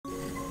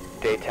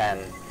Day 10,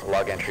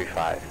 log entry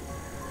 5.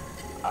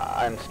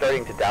 I'm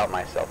starting to doubt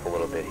myself a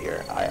little bit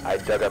here. I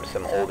dug up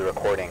some old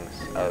recordings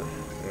of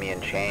me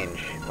and Change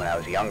when I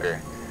was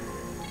younger,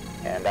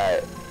 and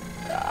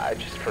I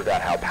just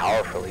forgot how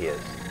powerful he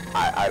is.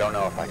 I don't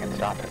know if I can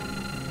stop him.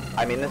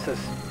 I mean, this is,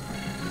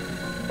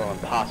 well,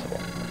 impossible.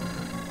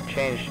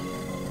 Change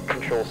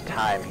controls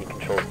time, he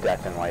controls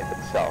death and life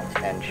itself,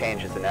 and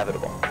change is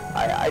inevitable.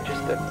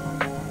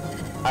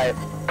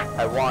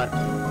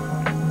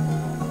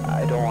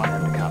 I don't want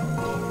him to come.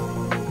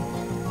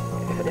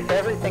 If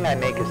everything I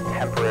make is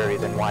temporary,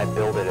 then why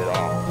build it at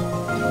all?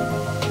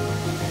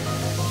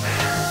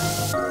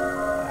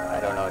 I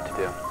don't know what to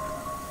do.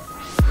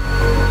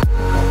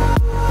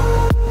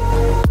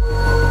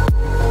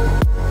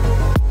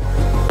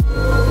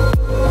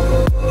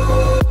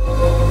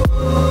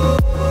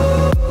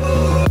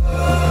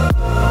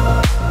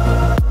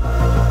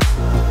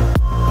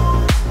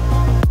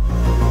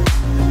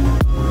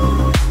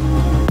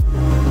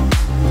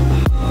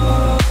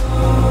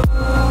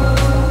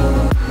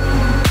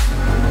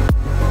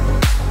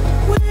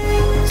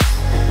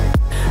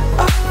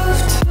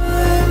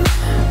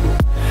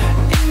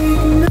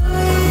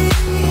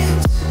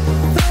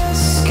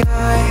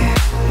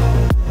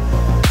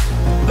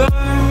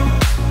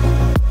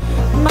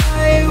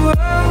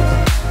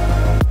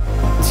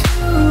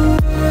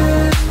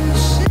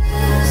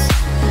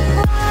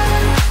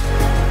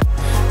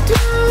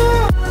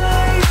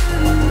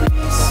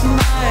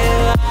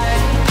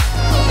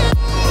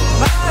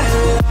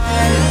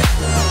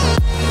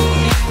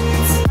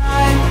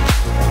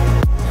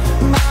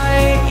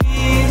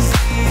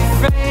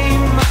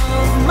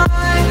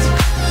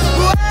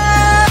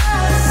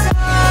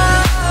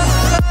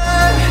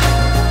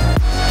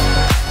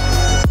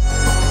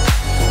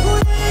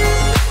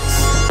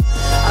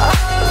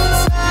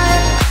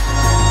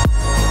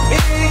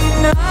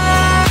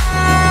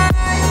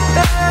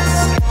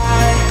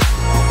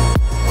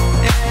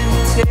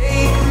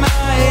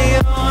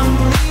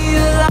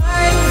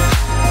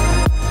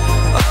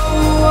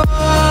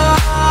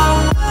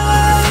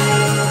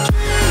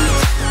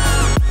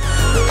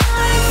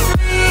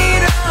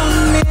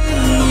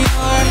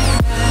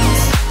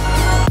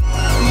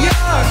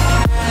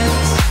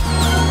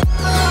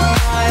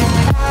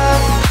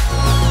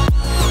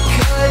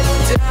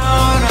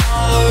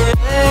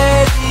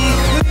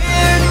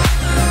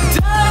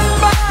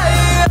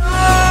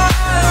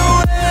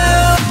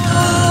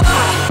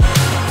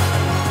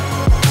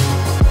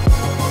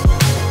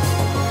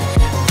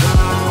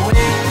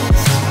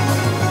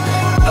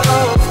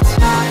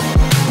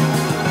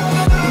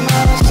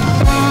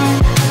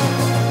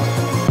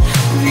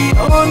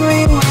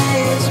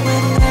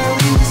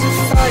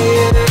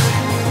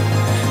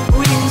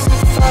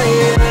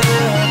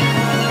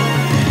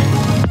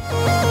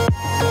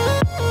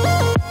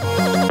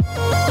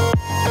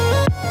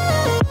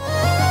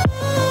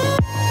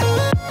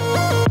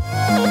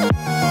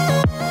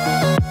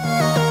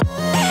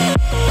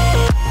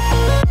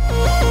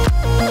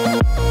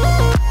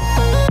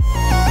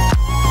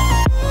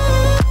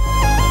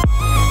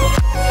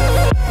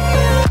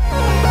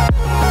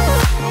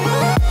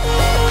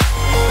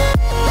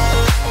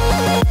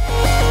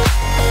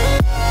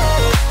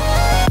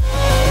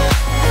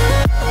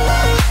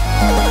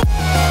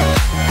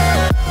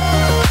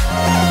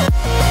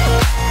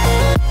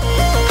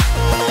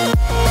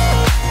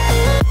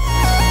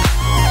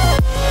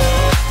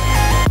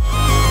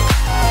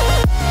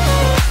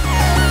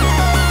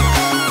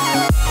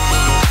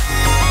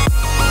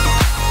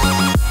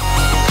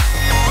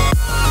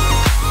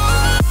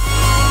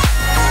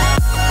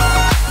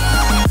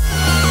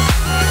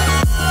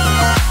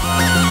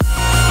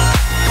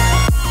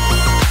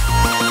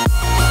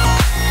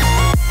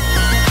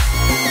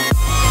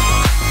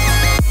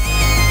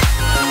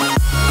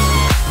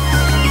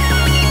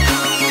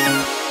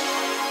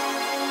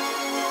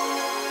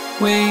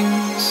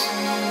 Wings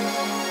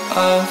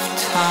of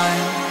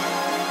time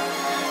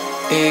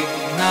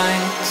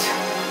ignite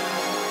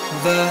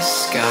the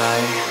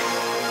sky,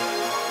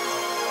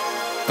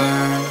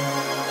 burn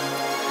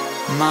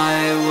my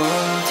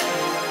world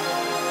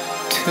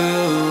to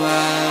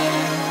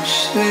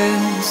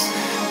ashes.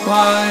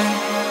 Why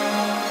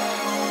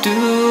do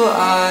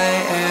I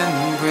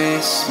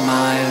embrace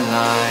my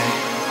lie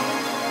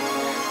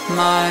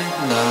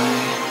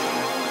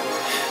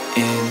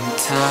in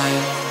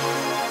time?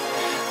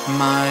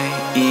 My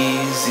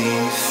easy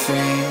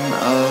frame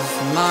of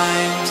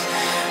mind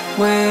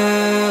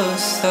will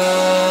stop.